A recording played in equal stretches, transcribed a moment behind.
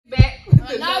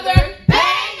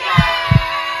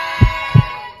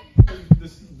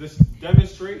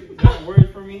demonstrate that word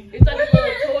for me? It's like a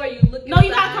little toy you look at. No,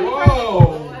 you're not coming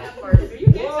Whoa. first. You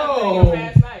did something in your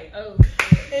past life. Oh.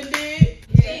 It did.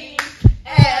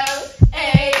 G-L-A-M-O-R-Q.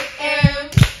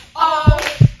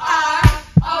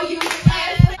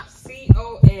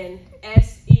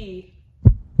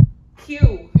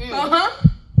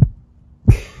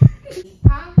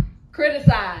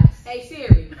 Criticize. Hey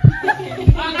Siri.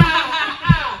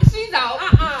 She's out.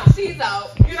 She's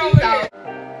out. Get over here.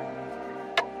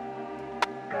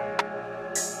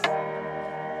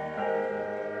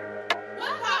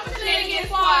 Shenanigans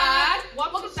squad.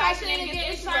 Welcome to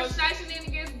Shenanigans. It's our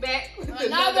Shenanigans back with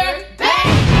Another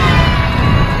bang.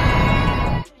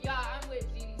 Y'all, I'm with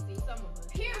GDC. Some of us.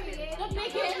 Period. The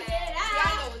biggest.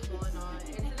 Y'all know what's going on.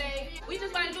 And today we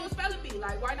just want to do a spelling bee.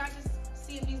 Like, why not just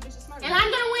see if these bitches smart? And I'm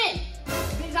gonna win.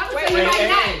 Bitch, I'm Wait, gonna tell you right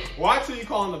now. Watch who you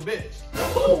calling a bitch.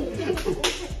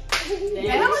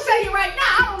 And I'm gonna tell you right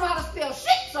now, I don't know how to spell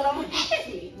shit, so don't ask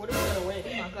me. What are we gonna win? Oh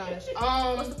my gosh.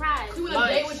 What's the prize? You want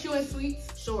to date with you and sweets?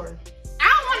 Sure. I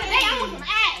don't want to date, I want some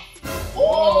ass.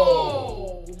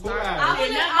 Oh. Who I asked?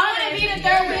 wanna be the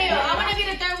third wheel. I wanna be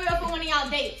the third wheel for one of y'all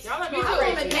dates. Y'all like Me too. my On a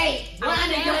crazy. date. I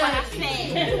understand what I'm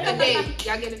saying. A date.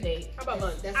 Y'all get a date. How about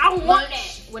lunch? That's I want lunch,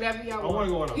 that. whatever y'all I want. want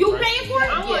to go on a You break. paying for it?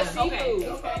 I want Yeah, seafood.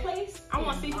 I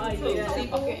want seafood too. See,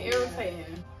 fucking irritating.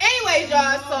 Anyways,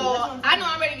 y'all, so I know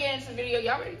I'm ready to get into the video.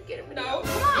 Y'all ready to get in the video? No.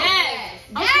 Come on. Yes.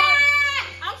 I'm smart.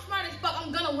 I'm smart as fuck.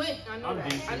 I'm gonna win. I know I'm that.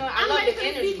 decent. I know. I I'm love ready the for the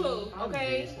energy. seafood.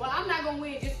 Okay. Well, I'm not gonna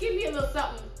win. Just give me a little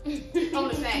something on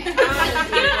the side.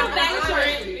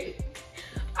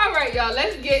 All right, y'all.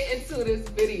 Let's get into this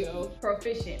video.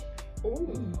 Proficient.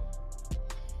 Ooh.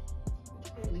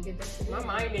 Let me get that shit. My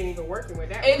mind ain't even working with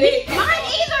that. It is. Mine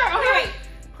either. Okay.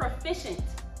 Proficient. Proficient.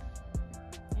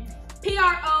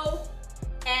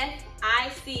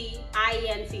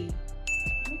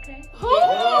 Okay. Oh.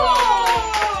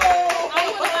 I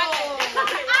would've got that.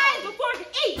 Because the eyes before the E.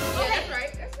 Yeah, that's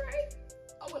right. That's right.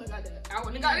 I wouldn't have got that. I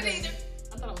wouldn't have got it either.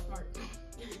 I thought I was smart.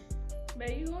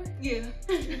 Baby, you are? Yeah.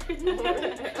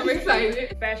 I'm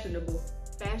excited. Fashionable.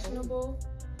 Fashionable.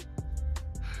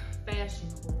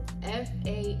 Fashionable.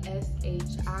 Fashionable.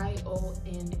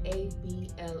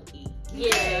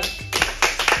 Yeah.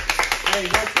 Hey,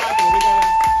 what's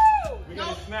happening? We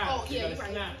gotta snap. Oh, We yeah, gotta you're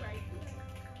right. snap. You're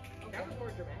right. That was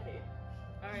more dramatic.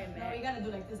 All right, No, man. you gotta do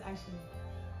like this actually.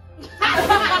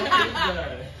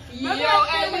 Yo,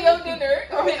 at Leo dinner.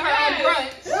 Or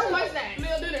brunch. What was that?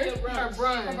 Leo dinner. Or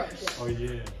brunch. Oh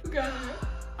yeah.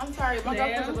 I'm sorry, my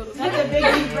Damn. girlfriend's a little. That's a big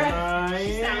deep breath. I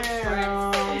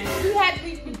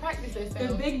am. We practiced this.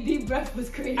 The big deep breath was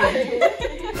crazy.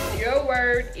 Your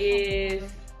word is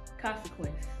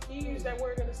consequence. Can you use that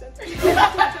word in a sentence?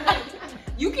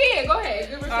 You can. Go ahead.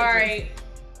 Good All right.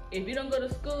 If you don't go to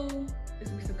school, there's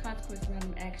gonna be some consequences around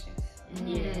them actions.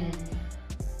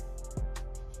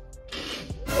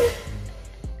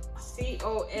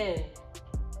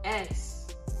 C-O-N-S.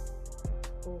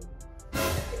 Ooh.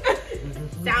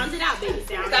 Sound it out, baby.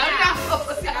 Sound it out.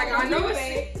 I know it.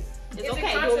 It's Is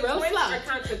okay. it Do it real consequence slow. or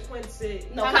consequences?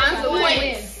 No,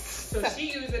 Consequence. So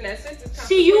she used in that sentence.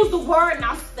 She used the word and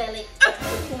I'll spell it.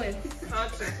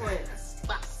 Consequence.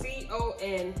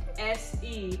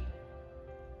 C-O-N-S-E-Q.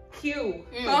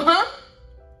 Uh-huh.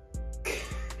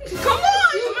 Come on.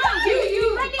 You.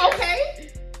 Okay.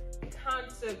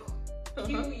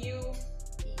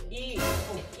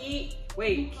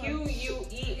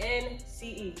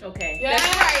 Q-U-E-N-C-E. Okay.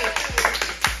 That's right.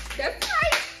 That's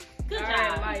right. Good All job.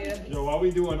 right, Maya. Yo, why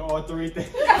we doing all three things?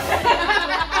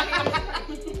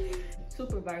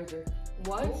 Supervisor.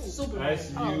 What?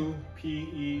 Supervisor. SUPERVISOR.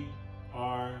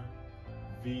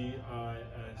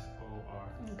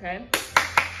 Okay.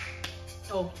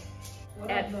 Oh.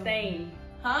 Abstain.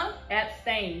 Huh?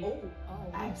 Abstain. Oh.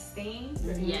 Abstain? Use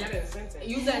that in a sentence.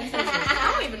 Use that in sentence.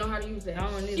 I don't even know how to use that. I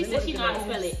don't need She said she know how to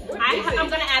spell it. What is I'm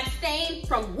it? gonna abstain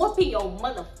from whooping your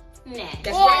mother. Nah.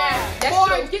 That's Or, right. That's or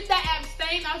true. Get that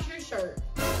abstain out your shirt.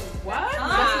 What?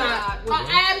 That's not.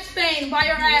 Abstain by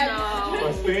your abs. No.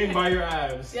 Or stained by your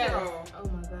abs. Yes. Girl. Oh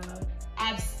my god.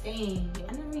 Abstain.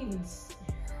 I never even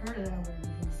heard of that word.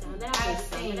 Sound that out.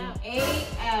 Abstain.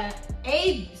 Mm-hmm.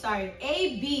 ABSTAIN.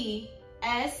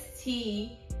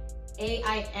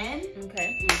 Okay.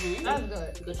 That's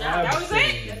good. Good job. That was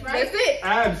it? That's right. That's it.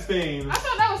 Abstain. I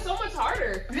thought that was so much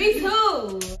harder. Me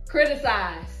too.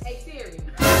 Criticize. Hey Siri.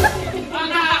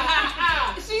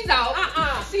 Uh-uh. She's out.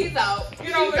 She's out.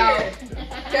 Get over She's out. here.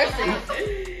 That's it.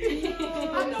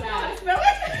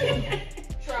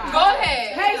 Try. Go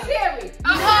ahead. Hey Siri.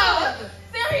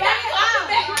 Siri, let me go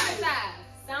back to the side.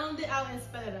 Sound it out and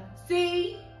spell it out.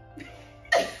 See?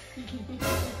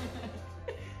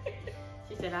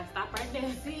 She said Should I stop right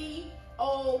there?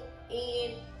 C-O-N-Q.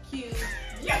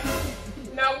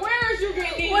 Now where is you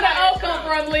getting these? Where the O come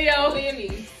from, Leo?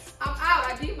 Lemmies. I'm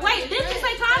out. I did my Wait, didn't you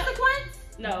say consequence?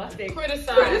 No, I said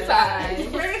Criticize.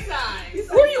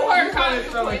 Who you heard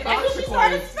consequence? That's what she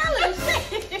started spelling.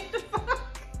 Shit.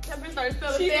 That bitch started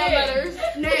spelling She damn did. letters.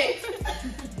 Next.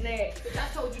 next. I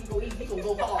told you to go easy, you gonna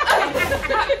go hard.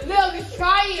 Lil, just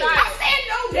try it. I said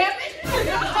no, damn it.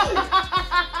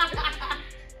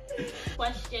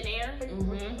 Questionnaire.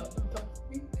 Mm-hmm.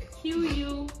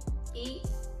 QUESTIONARE.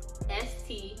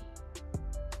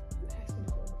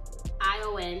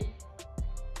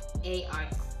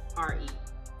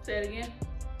 Say it again.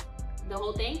 The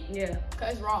whole thing? Yeah.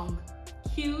 Cause it's wrong.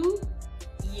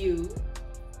 QUESTIONARE.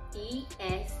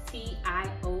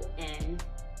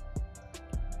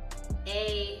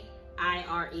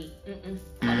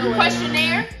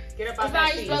 Questionnaire. Get up That's out how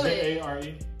that you seat. spell Is it. it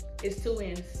A-R-E? It's 2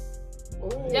 N's.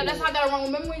 Yeah, that's how I got it wrong.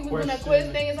 Remember when you was doing that quiz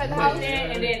thing inside the house? And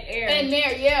then air. And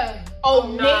there, yeah. Oh,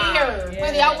 nah. nair. Yeah.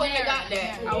 Really, I wouldn't have got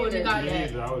that. I wouldn't have got Me that.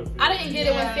 neither, I would've I didn't get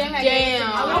it when Sam had Damn. it. I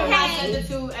Okay. would have said the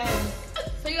 2 N's.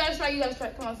 So you gotta try.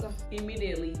 Come on, so.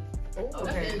 Immediately. Oh,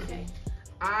 that's Okay. easy.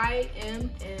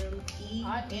 I-M-M-E-D-A.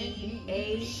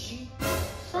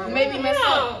 Maybe mess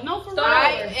up. No, for real.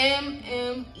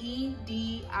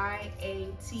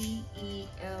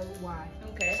 I-M-M-E-D-I-A-T-E-L-Y.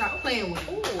 Okay. Stop playing with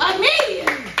it.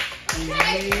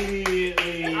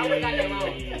 Immediately. I would've got that wrong.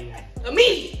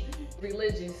 Immediate.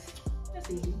 Religious. That's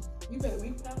easy. You better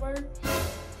read that word.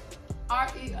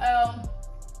 R-E-L-I.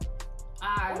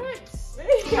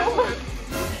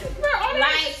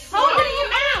 Like, hold it in your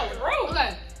mouth.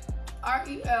 Okay.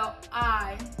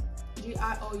 R-E-L-I-G-I-O-U-S.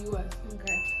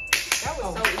 Okay. That was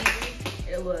so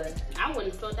easy. It was. I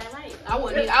wouldn't spell that right. I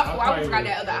wouldn't. I forgot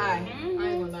that other I. I ain't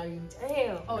gonna lie to you.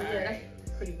 Damn. Oh yeah,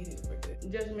 that's pretty easy.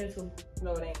 Judgmental.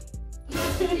 No, it ain't.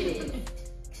 It is.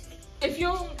 If you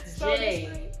don't spell this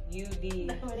right, J-U-D.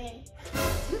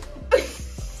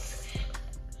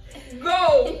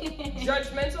 go.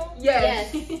 Judgmental.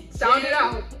 Yes. Sound it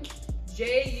out.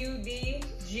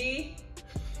 J-U-D-G.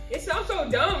 It sounds so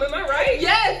dumb, am I right?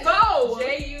 Yes. Go.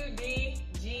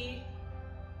 J-U-D-G-E-M.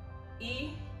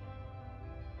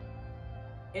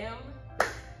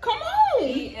 Come on.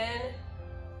 E-N-T-A-L.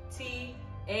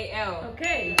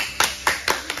 Okay.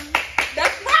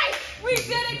 That's right. We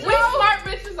did it. We smart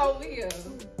bitches over here.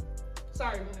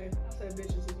 Sorry, man. I said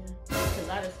bitches again.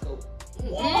 Kaleidoscope.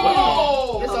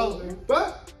 Whoa. It's over.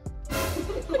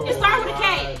 It starts with a K.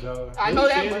 I know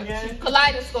that Say it one. again?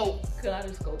 Kaleidoscope.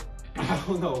 Kaleidoscope. I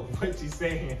don't know what you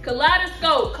saying.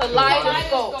 Kaleidoscope.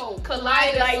 Kaleidoscope. Like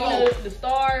Kaleidoscope. the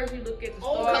stars. You look at the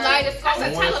stars. Kaleidoscope. I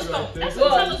want you right there. That's a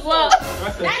Well, telescope. well,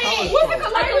 That's a That is- telescope. what's a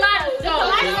kaleidoscope?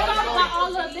 Kaleidoscope got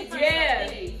all the different Yeah.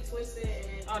 things. Twisted.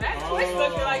 Oh, that Oh. twist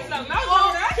looking like something else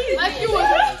over there. Like you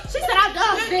was. She said I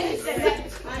done this.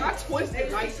 I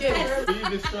twisted like this.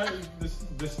 Can you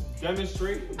just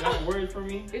demonstrate that word for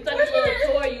me? It's like a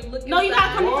little toy. You look. No, you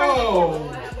gotta come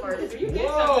Whoa! You did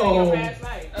something in your past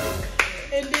life.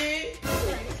 It did.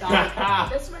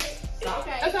 That's right.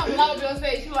 Okay. That's how Mama Bill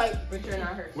said. She like. But you're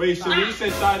not hurt. Wait, so when you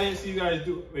said I didn't see you guys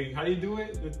do. Wait, how do you do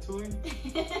it? The toy?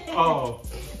 Oh,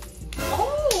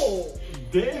 Oh.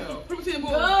 damn. Prove to the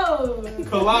book.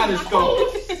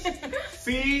 Kaleidoscope.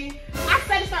 See? I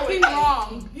said it started with He's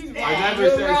wrong. He's wrong. I never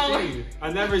You're said wrong. C.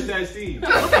 I never said C. It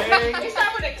Okay?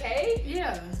 start with a K?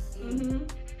 Yeah. Mm-hmm.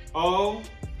 O.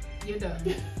 You're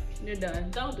done. You're done.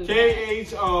 Don't do that.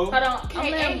 K-H-O. Hold on. I'm KH.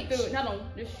 letting through it. Hold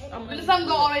on. Let something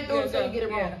go all the way through so you get it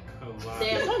wrong.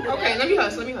 Okay, let me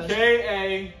hush. Let me hush.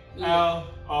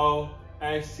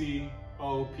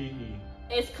 K-A-L-O-S-C-O-P-E.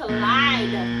 It's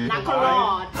collide, not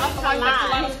collide.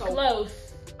 It's Collide.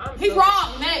 close. He's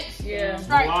wrong. Next. Yeah.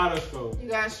 Strike. Kaleidoscope. You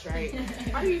got straight.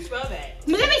 How do you spell that?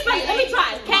 Let me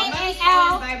try.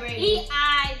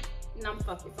 K-A-L-E-I. No, I'm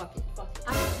fucking.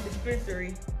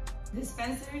 Dispensary.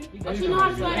 Dispensary. Don't you know how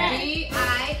to spell that?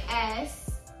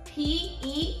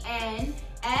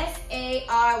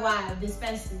 D-I-S-P-E-N-S-A-R-Y.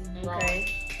 Dispensary.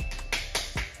 Okay.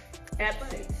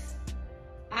 Absence.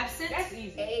 Absent. That's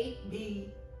easy.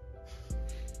 A-B-S-E.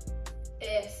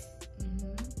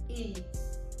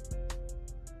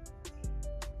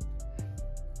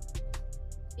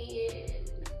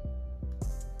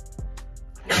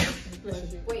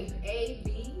 Wait,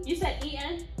 A-B? You said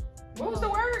E-N? What was the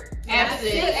word?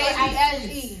 Absent.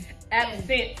 A-B-S-E.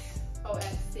 Absence. Oh,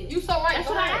 absent. You so right. That's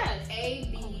Go what I ahead. asked.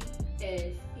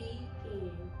 A-B-S-E-N-C.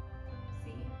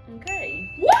 Okay.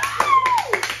 Woo!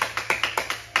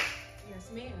 Yes,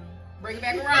 ma'am. Bring it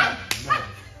back around.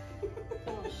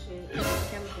 Oh, shit.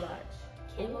 Camouflage.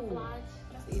 Camouflage.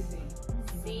 That's easy.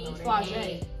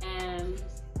 C-A-M-O-U-F.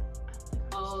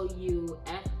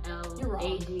 You're wrong.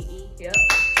 AGE. Yep.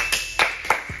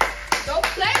 Don't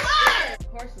play hard.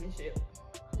 Horsemanship.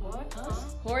 What?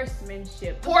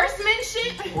 Horsemanship.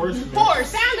 Horsemanship? Horseman. Horse.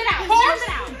 Sound it out. Horse.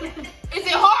 Sound it out. Is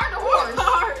it hard or horse?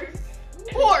 Hard.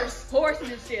 Horse.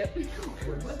 Horsemanship.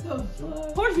 What the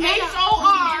fuck? Horseman.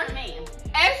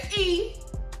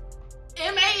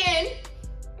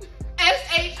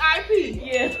 H-O-R-S-E-M-A-N-S-H-I-P.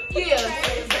 Yeah. Yeah.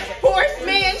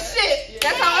 Horsemanship.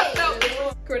 That's how I felt it.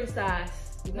 Criticize.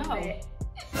 No. That.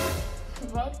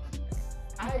 What?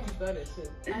 I heard you spell that shit.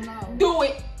 I know. Do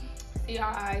it.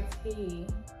 C-R-I-T.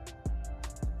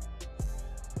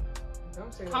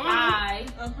 Don't say Come that. on. I.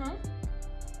 Uh-huh.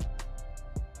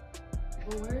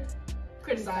 What word?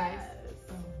 Criticize.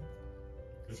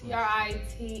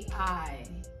 C-R-I-T-I.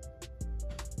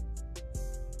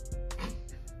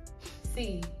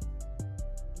 C.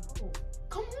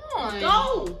 Come on.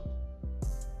 Go.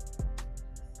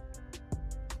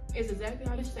 It's exactly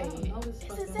how you say it. It's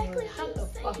exactly how you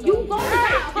say fuck it. You up. go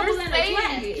You're down.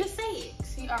 saying it. Just say it.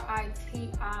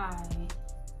 C-R-I-T-I.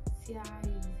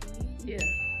 C-I-Z. Yeah.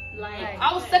 Like,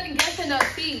 I was second guessing the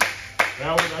C.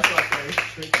 That's what I say.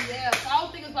 Tricky. Yeah, so I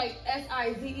would think it's like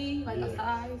S-I-Z-E, like a Yeah.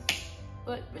 size.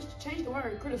 But bitch, change the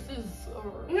word. Criticism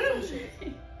or some shit.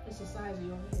 It's the size of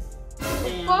your head.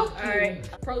 damn. Fuck All right.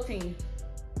 Protein.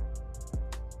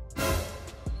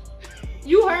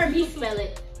 You heard me spell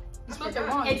it. You spelled it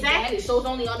wrong. Exactly. bitch. So it's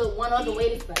only one other way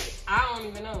to spell it. I don't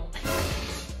even know.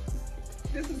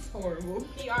 This is horrible.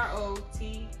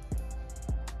 P-R-O-T-E.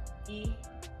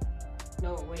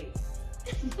 No, wait.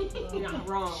 No,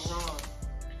 wrong.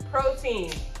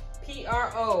 Protein.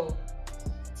 P-R-O-T.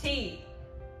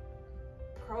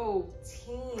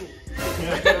 Protein.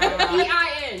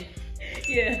 E-I-N.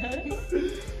 Yeah.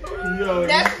 Yo,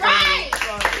 That's you right.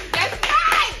 fuck. That's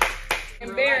right.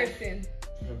 Embarrassing.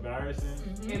 Embarrassing.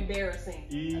 Embarrassing.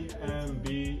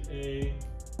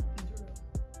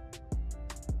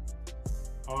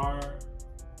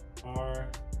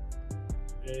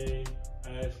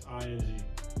 E-M-B-A-R-R-A-S-I-N-G.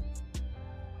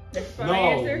 That's the No.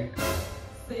 final answer.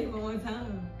 Say it one more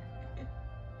time.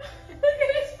 Look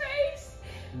at his face.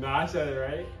 No, I said it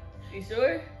right. You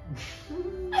sure?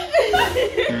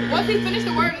 Once he finished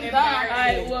the word, it's All done.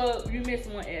 right. Well, you missed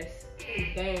one S.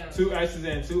 Damn. 2 S's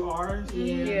and 2 R's?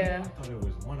 Yeah. I thought it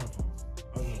was one of them.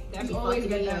 That'd You be always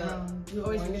fucking get that me up. wrong. You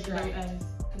always forget the right S.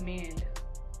 Command.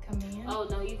 Come in. Oh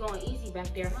no, you going easy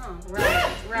back there, huh?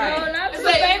 Right. No, not It's the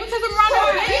a favoritism around the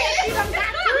head. We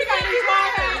gotta keep all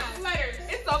half letters.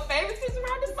 It's so favoritism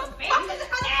around this motherfucker.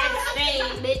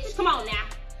 Abstain, bitch. Come on now.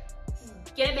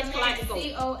 Get a bitch like to go.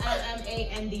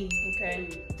 C-O-L-M-A-N-D.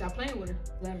 Okay. Stop playing with her.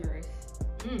 Glamorous.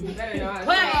 You better know how to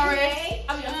Play say it. already.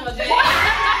 I mean, that's my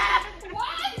dad.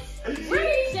 What?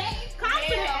 Read.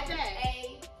 Confident.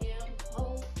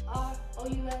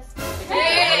 A-M-O-R-O-U-S.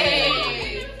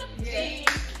 Hey.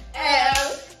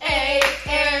 G-L-A-M-O-R-O-U-S.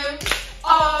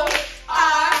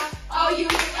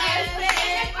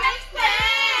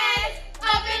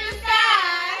 Up in the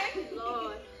sky.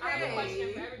 Lord. I have a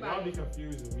question for Y'all everybody. be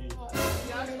confused with me.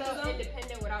 Y'all spell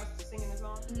independent without singing the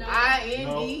song? No. No,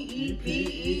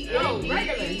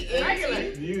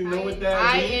 I-N-D-E-P-E-N-D-E-N-D. Do you know what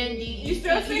that means? I-N-D-E. You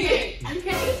still sing it? You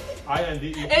can't.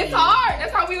 I-N-D-E. It's hard.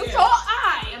 That's how we was taught.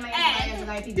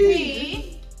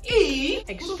 I-N-D-E.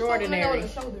 Extraordinary.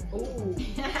 Ooh.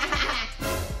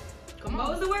 Come What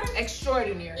was the word?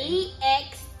 Extraordinary.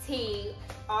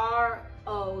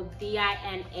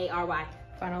 E-X-T-R-O-D-I-N-A-R-Y.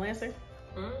 Final answer.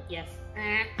 Yes.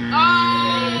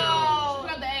 Oh. She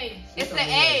got the A. It's the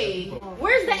A.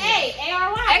 Where's the A?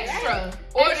 A-R-Y. Extra.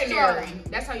 Ordinary.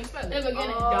 That's how you spell it.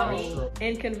 Dummy.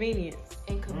 Inconvenience.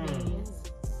 Inconvenience.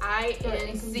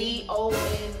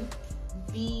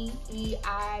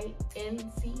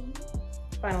 I-N-C-O-N-V-E-I-N-C.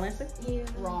 Final answer. Yeah.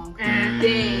 Wrong. Yeah,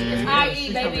 It's I-E,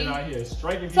 she baby. coming out here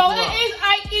striking So people it out. is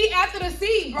I-E after the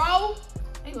C, bro.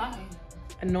 They lying.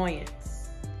 Annoyance.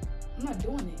 I'm not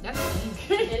doing it. That's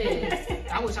easy. It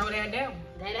is. I wish I would have had that one.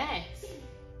 That ass.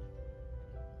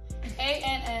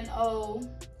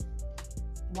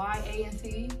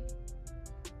 A-N-N-O-Y-A-N-C.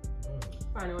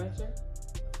 Final answer.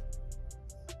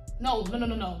 No.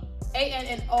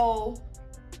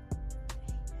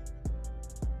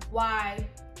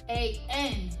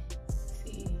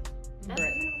 A-N-N-O-Y-A-N-C.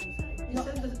 Correct.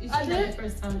 You said I that did? the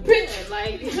first time. Bitch.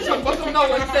 Like, I'm supposed to know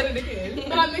when I said it again.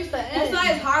 But I mixed the That's N.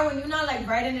 why it's hard when you're not like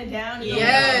writing it down. You know?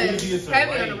 Yes. Easy to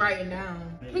Heavy write. on the writing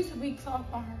down. Please be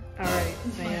soft on her. All right,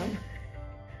 Sam.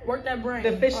 Work that brain.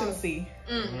 Deficiency.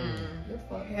 You're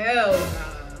fucking hell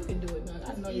nah. You can do it, man.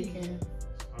 I know you can.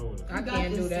 I would've. I You got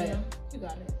can't do this, that. Sam. You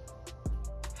got it.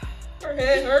 Her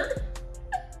head hurt.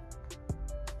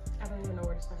 I don't even know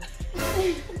where to start.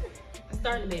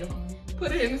 start in the middle.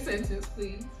 Put it in a sentence,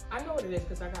 please. I know what it is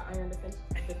because I got iron deficiency.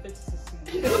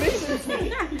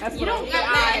 That's You don't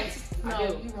got eyes. No, I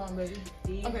do. you wrong, baby.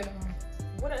 D. Okay, never mind.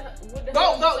 What the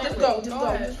Go, hell just is go,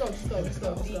 that? just go, just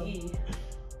go. D-E.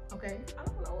 Okay. I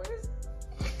don't know what it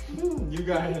is. You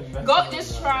got it. Go,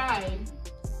 just try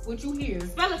what you hear.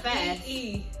 Spell it fast.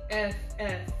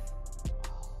 D-E-F-F.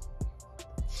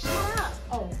 Shut up.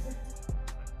 Oh.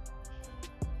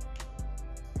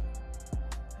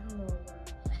 I don't know.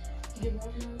 Give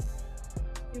up now?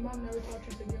 Your mom never taught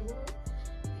you to give up?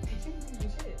 She was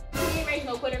doing shit. You ain't raised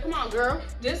no quitter. Come on, girl.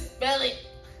 Just spell it.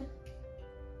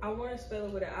 I want to spell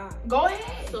it with an I. Go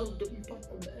ahead. So You fucked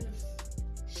up the S.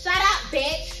 shut up,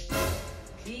 bitch.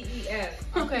 D-E-F.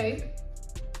 Okay.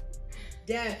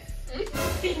 Death.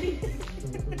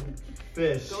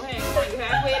 Fish. Go ahead. Come on, you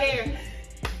halfway there.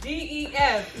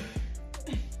 D-E-F.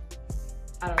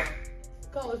 I don't know.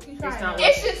 Go, let's keep It's trying. not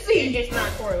It should see. It's not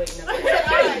correlating. Alright,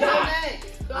 go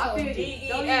next. Go. I feel you.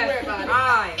 Don't even worry about it.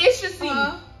 D-E-F-I. It should see.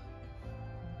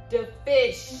 The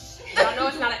fish. I know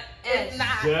it's not an S. It's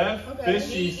not. Jeff. Okay.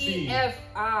 Fishy C.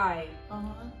 D-E-F-I.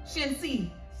 Shinsi.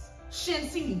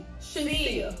 Shinsi.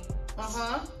 C. Shut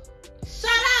up.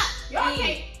 Y'all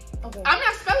can't. Okay. I'm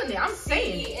not spelling it. I'm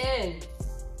saying it. C-E-N.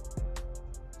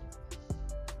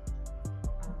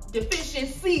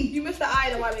 Deficiency. You missed the I,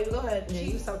 though, my baby. Go ahead. Yeah,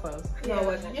 you so close. No, it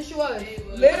wasn't. Yes, you was.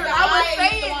 was. Literally, I was You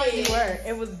saying You it. were.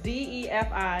 It was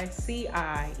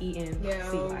D-E-F-I-C-I-E-N-C-Y. Yeah,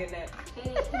 I don't get that.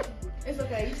 It's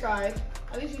okay. You tried.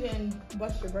 At least you didn't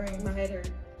bust your brain. My head hurt.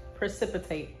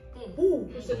 Precipitate. Ooh.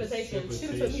 Precipitation. She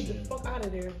took me the fuck out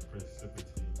of there. Precipitate.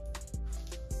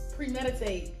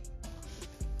 Premeditate.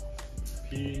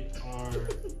 P-R-E.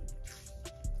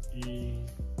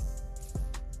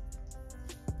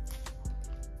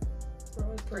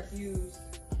 Bro, it's confused.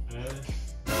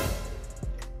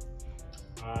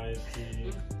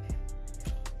 S-I-T.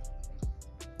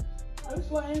 I was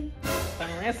sweating.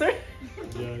 Final answer?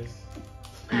 Yes.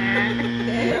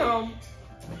 Damn.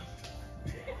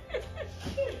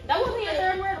 That wasn't your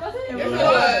third word, was it? Yes, it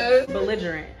was.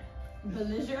 Belligerent.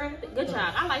 Belligerent. Good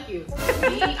job. I like you.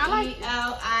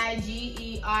 B-E-L-I-G-E-R-E-N-T.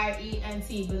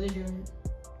 Belligerent.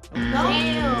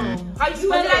 Damn. How you spell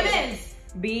What did I that? miss?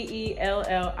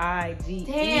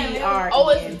 B-E-L-L-I-G-E-R-E-N-T. Oh,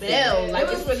 it's Bell. Like, It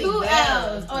was it's really two Bell.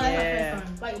 L's. Oh, that's Yeah. my first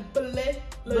time. Like, bullet.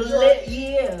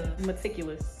 Yeah.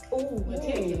 Meticulous. Ooh,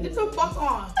 meticulous. Get the fuck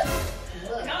on.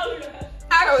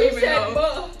 I don't She even said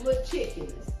know.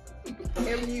 Meticulous.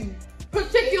 M-U.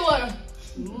 Particular.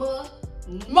 M.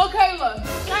 Michaela.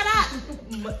 Shut up.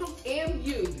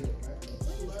 M-U.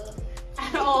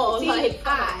 At all. Like,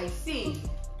 T-I-C.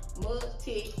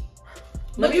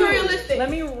 Materialistic. Let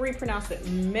me repronounce it.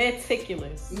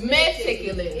 Meticulous.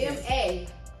 Meticulous. M-A.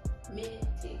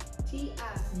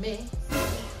 T-I. Me.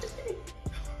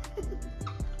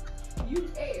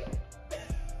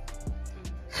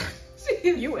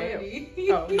 You L. You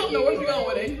L. Oh. I don't know where you're going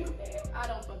with it. I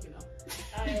don't fucking know.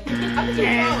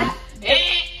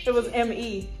 It was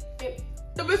M-E.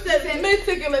 The bitch said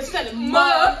meticulous. Said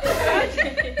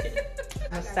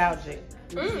Nostalgic.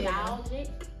 Nostalgic.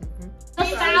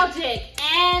 Nostalgic.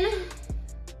 And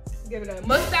Give it up.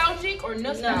 Nostalgic or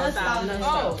nostalgic?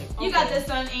 nostalgic. Oh, You got this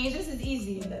one, Ainge. This is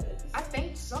easy. I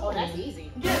think so. Oh, that's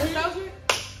easy. Yeah, nostalgic.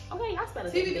 Okay, I spell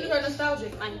it. See if you can hear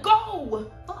nostalgic. Like, Go.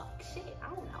 fuck, shit, I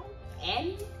don't know.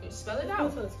 N Spell it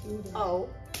out. O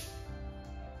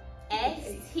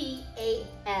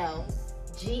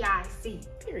S-T-A-L-G-I-C.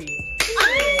 Period. I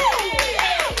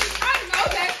know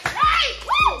that. Right.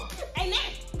 Woo.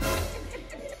 Amen.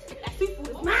 That seafood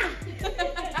is mine.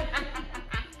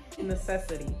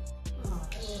 Necessity. Oh,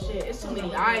 shit. It's too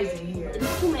many eyes in here.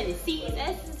 There's too many C's,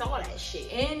 S's, all that shit.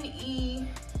 N-E.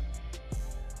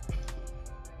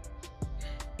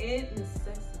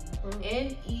 Necessity.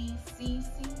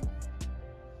 N-E-C-C.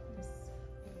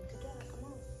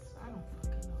 I don't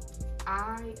fucking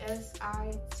know.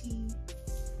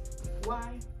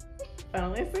 I-S-I-T-Y.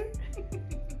 Final answer?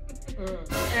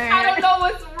 I don't know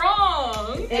what's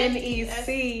wrong.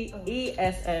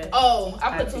 N-E-C-E-S-S. Oh,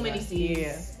 I put too many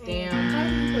C's. Yeah. Damn. How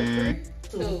did you put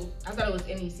three? Two. I thought it was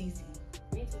N-E-C-C.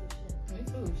 Me too, shit. Me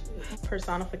too, shit.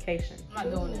 Personification. I'm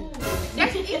not doing it.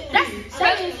 That's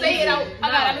Say it out.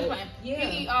 I got it. I'm just playing. Yeah.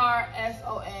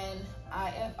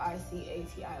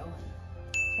 P-E-R-S-O-N-I-F-I-C-A-T-I-O-N.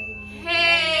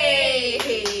 Hey.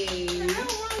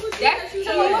 That's you.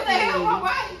 What the hell? All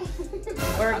right.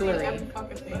 Burglary. Every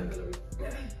fucking thing.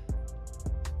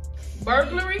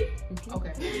 Burglary?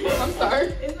 Okay. I'm sorry.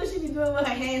 It's what she be doing with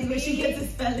her hands when she gets to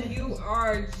spelling.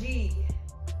 U-R-G.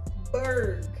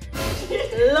 Berg.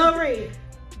 Lorry.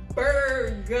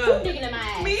 Berg. Sticking in my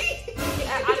ass. Me?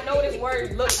 I know this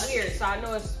word looks weird, so I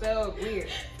know it's spelled weird.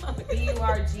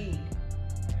 B-U-R-G.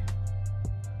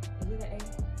 with an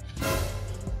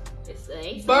It's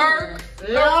a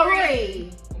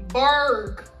Burglary.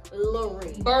 Burg.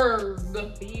 Lori. Burg.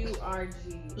 B-U-R-G.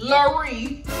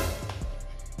 Lori.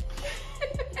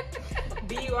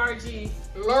 B-U-R-G.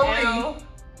 Lori. L.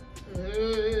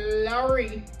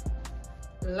 Lori.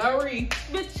 Lori.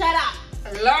 Bitch, shut up.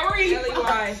 Lori.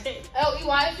 L-E-Y.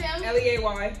 L-E-Y, Sam?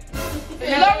 L-E-A-Y.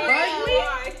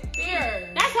 Lori. Here.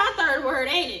 That's her third word,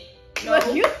 ain't it? No.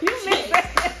 You missed it.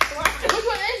 Which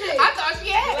one is it? I thought she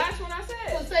The had it. last one I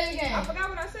said. Say it again. I forgot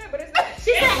what I said, but it's that.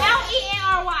 She said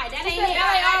L-E-N-R-Y. That ain't it.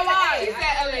 L-A-R-Y. She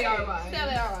said L-A-R-Y. She said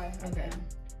L-A-R-Y. Okay.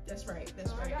 That's right.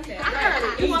 That's right. I heard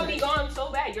it. You want me gone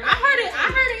so bad. You're I not heard it.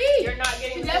 I heard it. You're not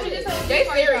getting They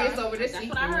serious over this. That's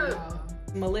what I heard.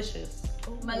 malicious.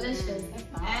 Malicious.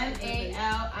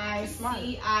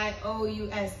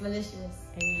 M-A-L-I-C-I-O-U-S. Malicious.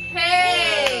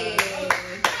 Hey!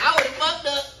 I would have fucked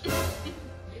up. I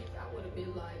would have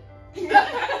been like.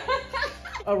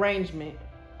 Arrangement.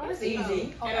 Oh, that's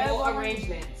easy. Edible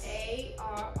arrangements.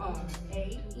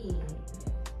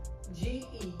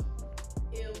 A-R-R-A-N-G-E-M-E-N-T.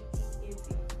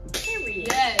 Period.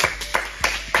 Yes.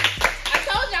 I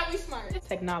told y'all we smart.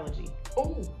 Technology.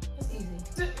 Oh, that's easy.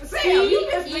 Sam, you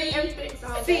just made everything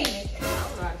sound bad.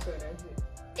 I'm not sure that's it.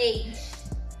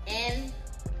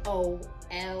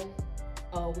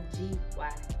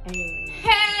 H-N-O-L-O-G-Y.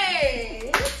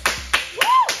 Hey! Woo!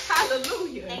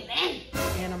 Hallelujah. Amen.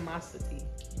 Animosity.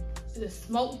 The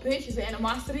smoke bitch is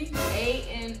animosity.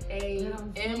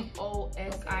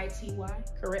 A-N-A-M-O-S-I-T-Y.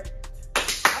 Correct. I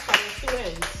thought it was two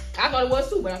N's. I thought it was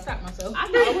two, but I stopped myself. I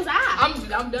thought it was I.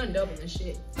 I'm done doubling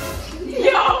shit.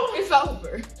 Yo! It's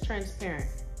over. Transparent.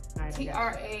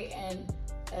 T-R-A-N-S-P-A-R-E-N-T.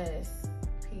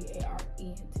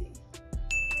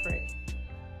 Correct.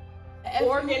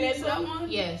 Organism?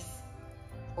 Yes.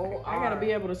 I gotta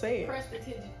be able to say it.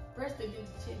 Prestigious.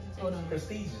 Hold on.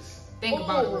 Prestigious. Think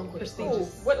about it real quick.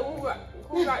 Prestigious.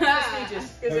 Who got prestigious?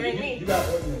 Because it ain't me. You got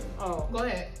organism. Oh. Go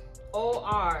ahead.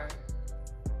 O-R.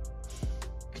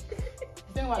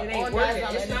 Think about It ain't working.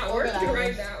 orgasm It's and not working organizing.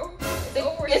 right now. It's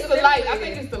over. It's the light. I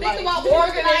think it's the light. Think about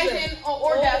organizing or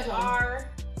orgasm.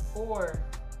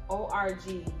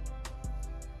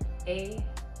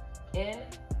 O-R-G-A-N.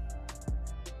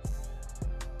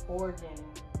 Organ.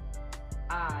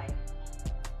 I.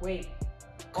 Wait.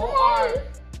 Come O-R. on.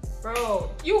 Bro.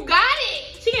 You got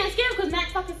it. She getting scared because Matt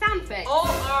fucking sound effects.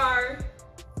 O-R.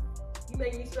 You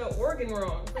make me spell organ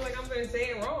wrong. I feel like I'm gonna say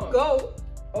it wrong. Go.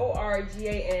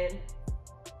 O-R-G-A-N-A.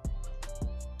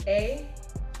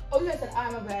 Oh, you guys said I,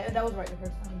 my bad. That was right the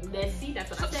first time. Let's see, that's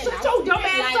what I said. Shut your dumb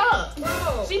ass up.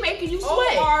 Bro. She making you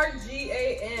sweat.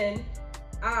 O-R-G-A-N-I.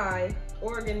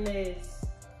 Organize.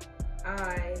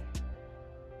 I.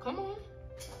 Come on.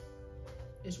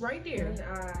 It's right there. And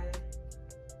I.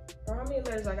 Bro, how many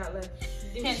letters I got left?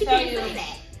 Can't She tell can't you. say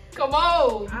that. Come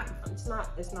on. It's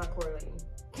not correlating.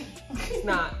 It's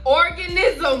not.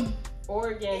 Organism.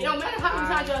 Organ. It don't matter how many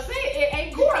times y'all say it, it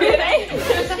ain't It correlated. ain't.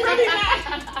 It's really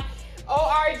not.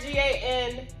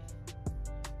 O-R-G-A-N-I.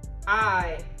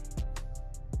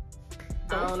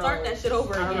 Don't start that shit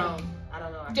over I don't again. know. I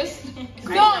don't know. Just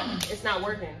Gum. It's not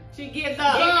working. She gets I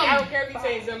up. don't care if you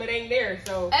say some, it ain't there,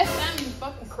 so SM, you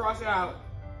fucking cross it out.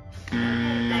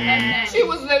 She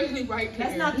was literally right there.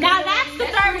 That's not Now that's the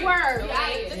third word.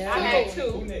 I had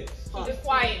two. She just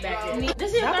quiet back there.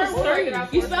 This is your That third was word.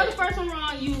 three. You spelled the first one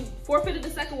wrong. You forfeited the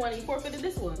second one. You forfeited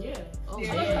this one. Yeah. Oh,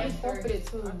 Yeah. I love how you forfeited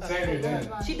too. Same it then.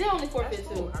 She did only forfeit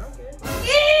Cool. two. I don't care.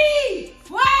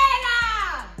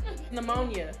 Fuera!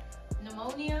 Pneumonia.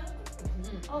 Pneumonia?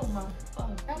 Oh my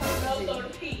fuck.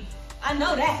 I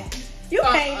know that. You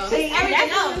can't see.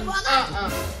 Everything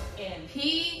else.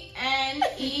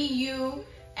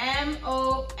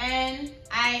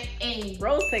 P-N-E-U-M-O-N-I-A.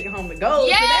 Rose taking home the gold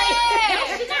Yeah!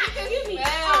 No, she not. Excuse me.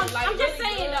 Like, I'm just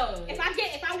really saying good. though. If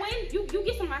I win, you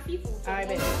get some of my seafood. I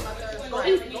bet.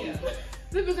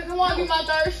 People say, come on, be my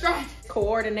third strike.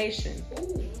 Coordination.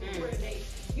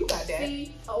 You got that.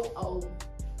 C-O-O-R-I-D.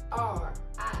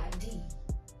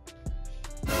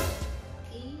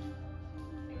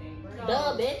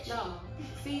 Duh, bitch. No.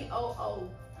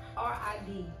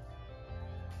 C-O-O-R-I-D.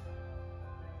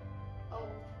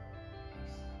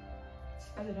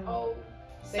 Oh.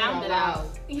 Sound it out.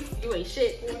 You ain't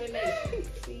shit. Coordination.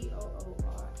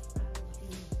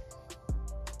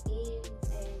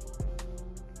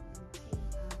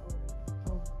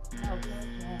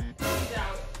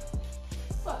 C-O-O-R-I-D-N-A-T-I-O.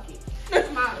 Fuck it.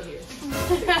 I'm out of here.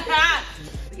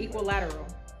 Equilateral.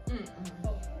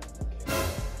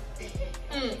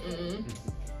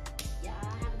 Yeah,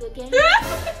 have a good game.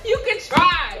 You can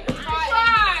try.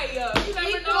 Try. You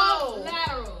never know.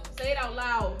 Equilateral. Say it out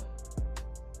loud.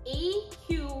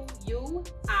 E-Q-U-I-L-A-T-E-R-A-L.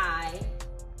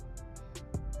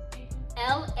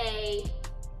 L-A-T-I-R-A-L.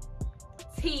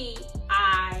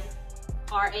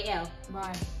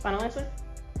 Right. Final answer?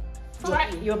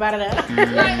 Right. You about it up?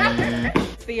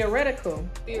 Theoretical.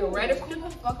 Theoretical.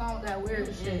 What the fuck on with that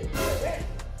weird shit?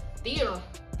 Theater.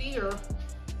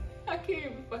 I can't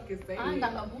even fucking say I ain't it.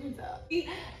 got no booty top.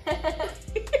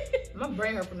 I'm gonna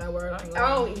bring her from that word. I ain't I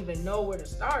gonna. don't even know where to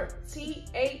start.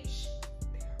 T-H.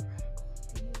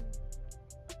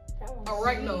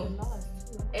 Oregano.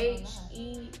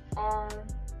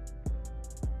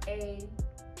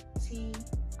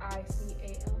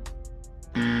 H-E-R-A-T-I-C-A-L.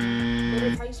 What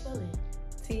is how you spell it?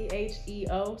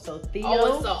 T-H-E-O. So Theo.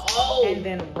 Oh, it's a O. And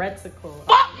then reticle.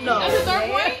 Fuck no. That's the third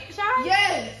point, Shy?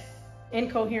 Yes.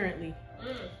 Incoherently.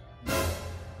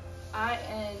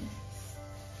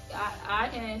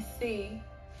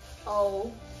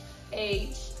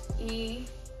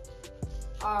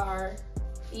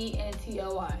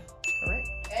 I-N-C-O-H-E-R-E-N-T-O-Y. Correct.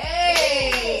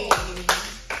 Hey.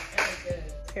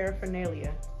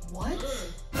 Paraphernalia. What?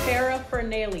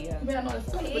 Paraphernalia. You better know the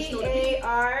spelling, but you know the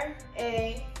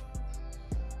P-A-R-A-P-H.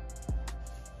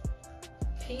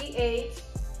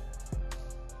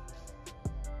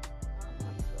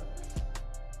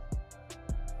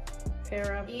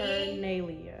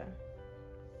 Paraphernalia.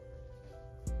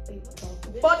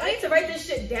 Fuck, I need to write this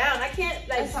shit down. I can't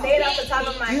like say it off the top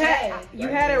of my head. You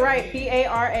had it right.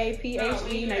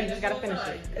 P-A-R-A-P-H-E. Now you just gotta finish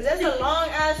it. Cause that's a long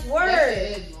ass That word.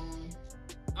 shit is long.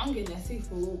 I'm getting that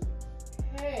seafood.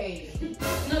 Hey.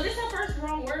 No, this is her first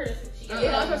wrong word.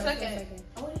 Yeah, that's her second.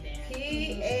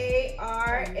 P-A-R-A-P-H.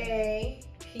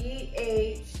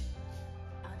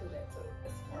 I do that too.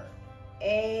 It's smart.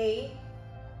 A.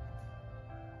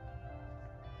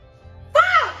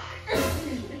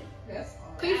 That's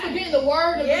all. Cause you forgetting the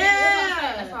word.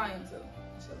 Yeah. That's how I am too.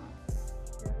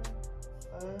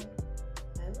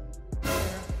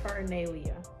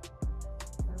 Paraphernalia.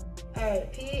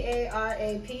 Alright,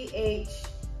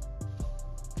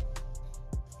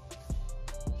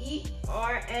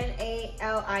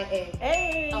 P-A-R-A-P-H-E-R-N-A-L-I-A.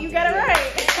 Hey, you Okay, got it good. right.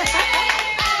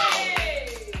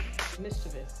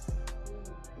 Mischievous.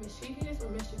 Mischievous or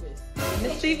mischievous?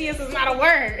 Mischievous is not a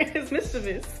word. It's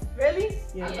mischievous. Really?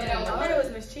 Yeah. I thought it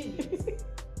was mischievous.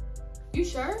 You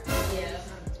sure? Yeah.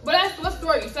 But that's what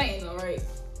story you're saying though, right?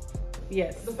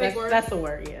 Yes. The fake word? That's a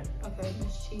word, yeah. Okay,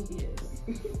 mischievous.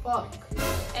 Fuck.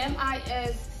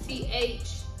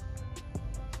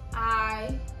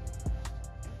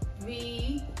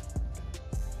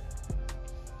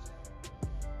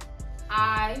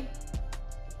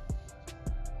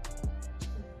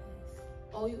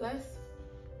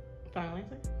 Final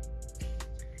answer?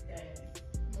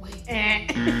 Wait.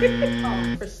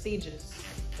 Oh, prestigious.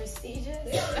 Prestigious?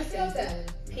 That's Spell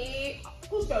that.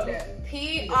 Who spelled that?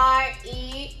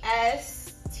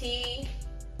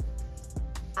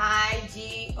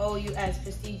 P-R-E-S-T-I-G-O-U-S.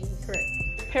 Prestigious.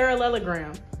 Correct.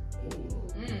 Parallelogram.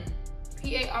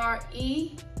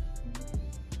 P-A-R-E.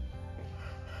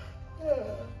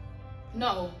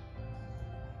 No.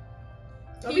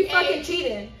 Don't be fucking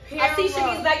cheating. I see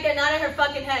Shanice back there nodding her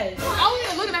fucking head. I wasn't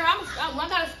even looking at her. I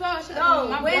gotta spell that shit out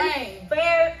in my brain.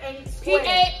 Fair and square.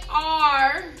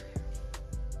 P-A-R.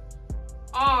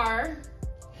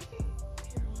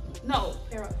 No.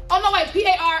 Oh, no, wait.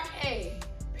 P-A-R-A.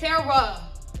 Para.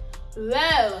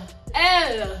 L.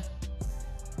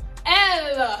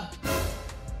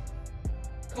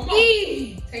 Come on.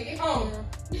 E. Take it home.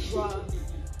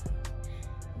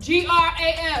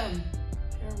 G-R-A-M.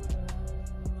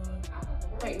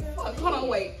 Wait, fuck. Hold on,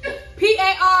 wait.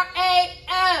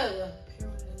 P-A-R-A-L.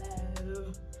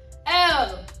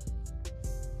 L.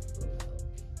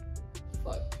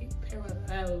 Fuck.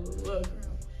 Parallel.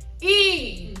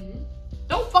 E.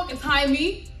 Don't fucking time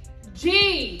me.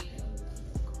 G.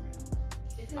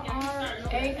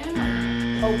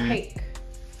 R-A-M. Opaque.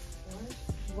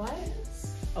 What?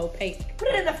 Opaque. Put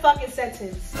it in a fucking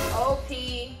sentence.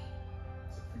 O-P-A-I-C.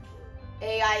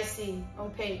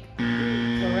 Opaque.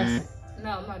 Fluorescent. No,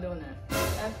 I'm not doing that.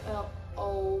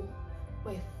 F-L-O.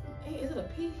 Wait, hey, is it a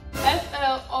P?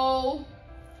 F-L-O.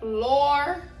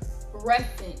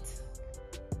 Fluorescent.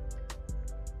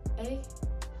 A.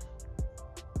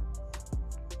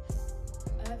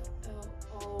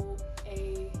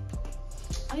 F-L-O-A.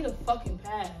 I need a fucking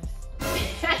pass.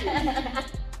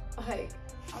 Like,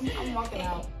 I'm walking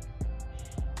out.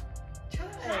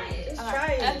 Try it. Just try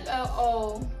it.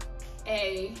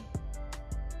 F-L-O-A.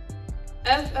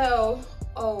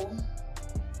 F-L-O.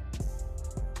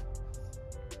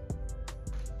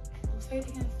 Say it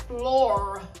again.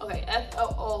 Floor. Okay,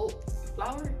 F-L-O.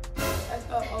 Flower?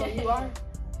 F-L-O-U-R?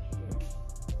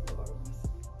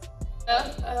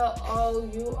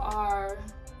 F-L-O-U-R.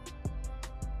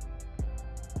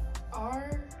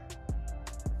 R?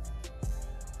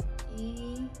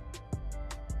 E-S-E-N-T?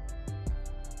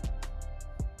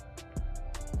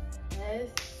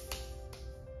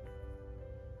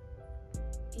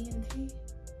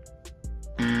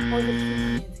 Or is it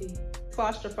E-N-T?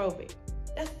 Claustrophobic.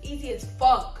 That's easy as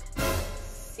fuck.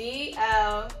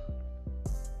 C-L.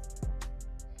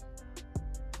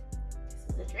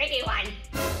 This is a tricky one.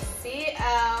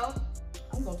 C-L.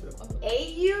 I'm going to the club.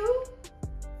 A-U.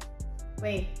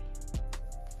 Wait.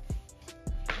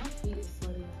 My feet is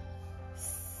sweaty.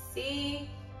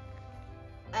 C-L-A-U-S-T-R-O-P-H-O-B-I-C.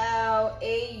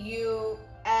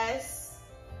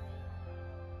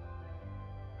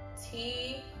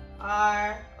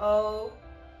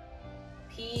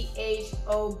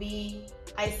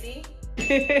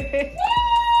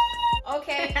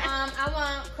 Okay, I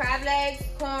want crab legs,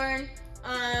 corn,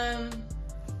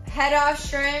 head off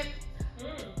shrimp,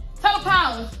 Total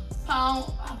pound. A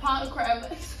pound of crab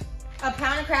legs. a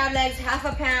pound of crab legs, half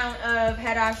a pound of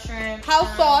head off shrimp,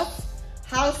 House sauce.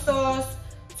 house sauce,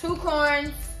 2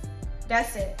 corns.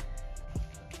 That's it.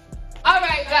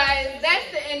 Alright guys,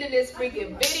 that's the end of this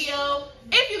freaking video.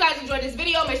 If you guys enjoyed this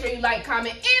video, make sure you like,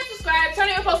 comment, and subscribe. Turn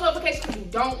on your post notifications because you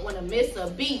don't want to miss a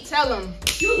beat. Tell them.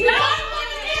 You don't want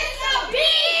to miss a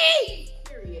beat!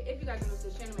 Period. If you guys are new to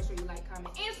the channel, make sure you like,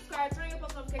 comment, and subscribe. Turn on your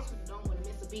post notifications because you don't want to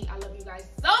miss a beat. I love you guys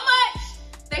so much.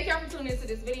 Thank y'all for tuning into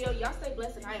this video. Y'all stay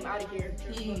blessed and I am out of here.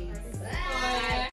 Peace. Bye.